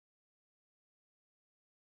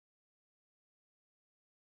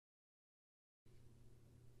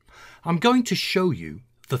I'm going to show you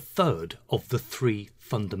the third of the three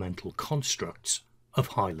fundamental constructs of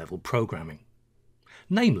high-level programming,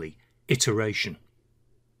 namely iteration.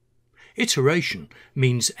 Iteration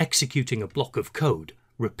means executing a block of code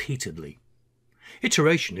repeatedly.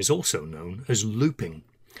 Iteration is also known as looping,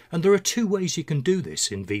 and there are two ways you can do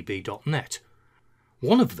this in VB.NET.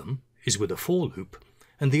 One of them is with a for loop,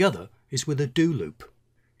 and the other is with a do loop.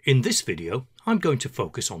 In this video, I'm going to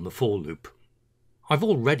focus on the for loop. I've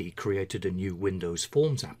already created a new Windows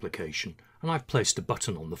Forms application, and I've placed a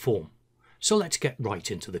button on the form. So let's get right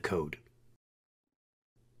into the code.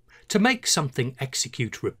 To make something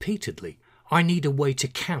execute repeatedly, I need a way to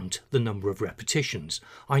count the number of repetitions.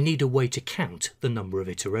 I need a way to count the number of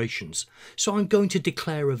iterations. So I'm going to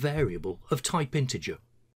declare a variable of type integer.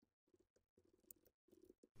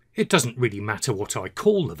 It doesn't really matter what I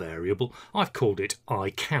call the variable. I've called it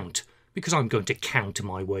iCount because I'm going to count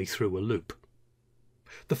my way through a loop.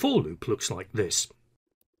 The for loop looks like this.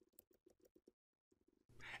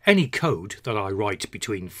 Any code that I write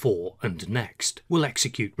between for and next will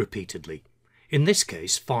execute repeatedly. In this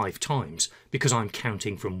case 5 times because I'm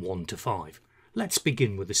counting from 1 to 5. Let's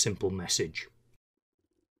begin with a simple message.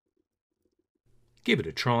 Give it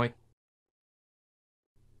a try.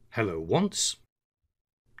 Hello once,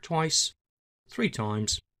 twice, 3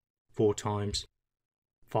 times, 4 times,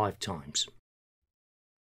 5 times.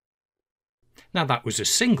 Now that was a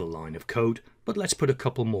single line of code, but let's put a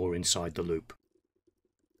couple more inside the loop.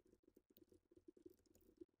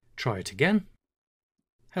 Try it again.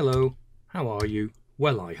 Hello, how are you?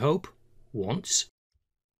 Well, I hope. Once.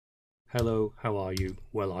 Hello, how are you?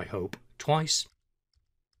 Well, I hope. Twice.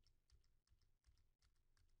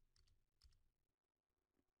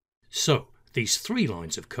 So, these 3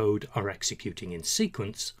 lines of code are executing in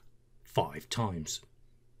sequence 5 times.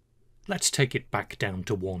 Let's take it back down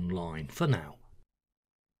to 1 line for now.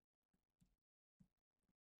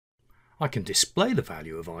 I can display the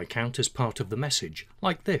value of iCount as part of the message,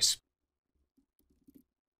 like this.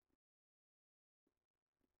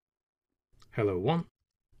 Hello 1,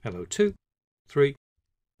 hello 2, 3,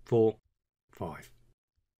 4, 5.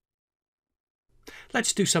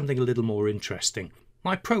 Let's do something a little more interesting.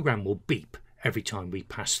 My program will beep every time we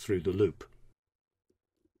pass through the loop.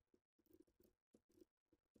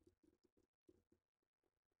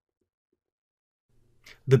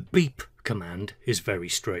 The beep command is very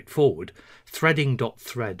straightforward.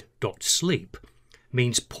 Threading.thread.sleep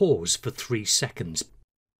means pause for 3 seconds.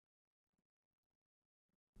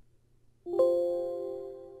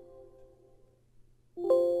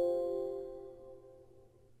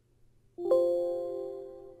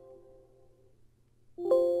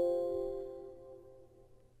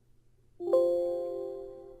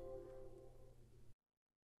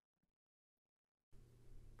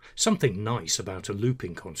 Something nice about a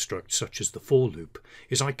looping construct such as the for loop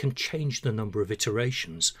is I can change the number of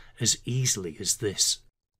iterations as easily as this.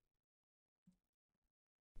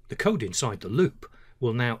 The code inside the loop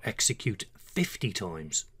will now execute 50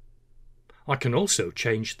 times. I can also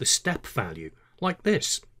change the step value, like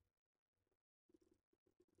this.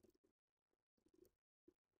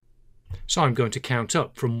 So I'm going to count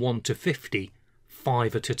up from 1 to 50,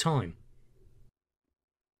 5 at a time.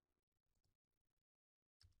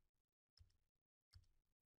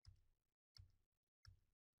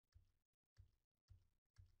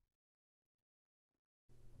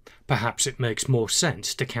 Perhaps it makes more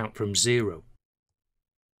sense to count from 0.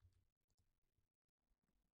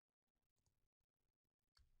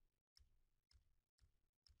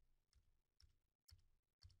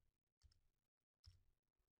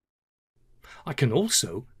 I can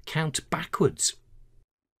also count backwards.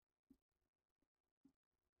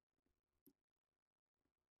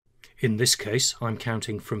 In this case, I'm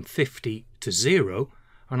counting from 50 to 0,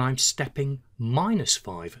 and I'm stepping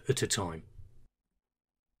 -5 at a time.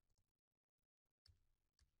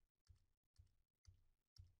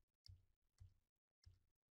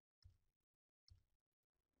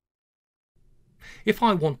 If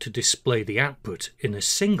I want to display the output in a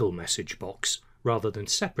single message box rather than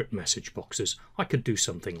separate message boxes, I could do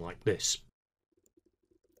something like this.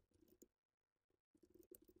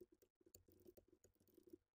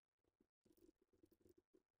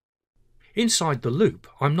 Inside the loop,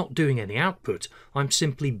 I'm not doing any output, I'm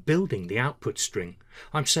simply building the output string.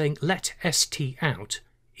 I'm saying let stout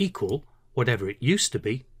equal whatever it used to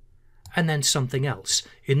be, and then something else,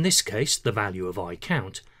 in this case the value of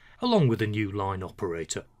iCount, along with a new line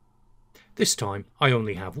operator. This time I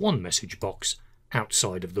only have one message box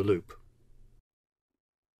outside of the loop.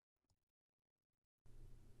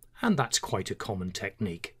 And that's quite a common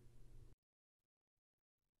technique.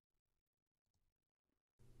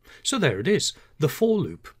 So there it is, the for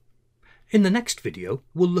loop. In the next video,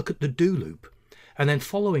 we'll look at the do loop, and then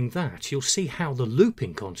following that, you'll see how the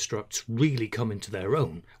looping constructs really come into their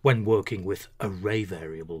own when working with array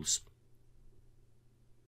variables.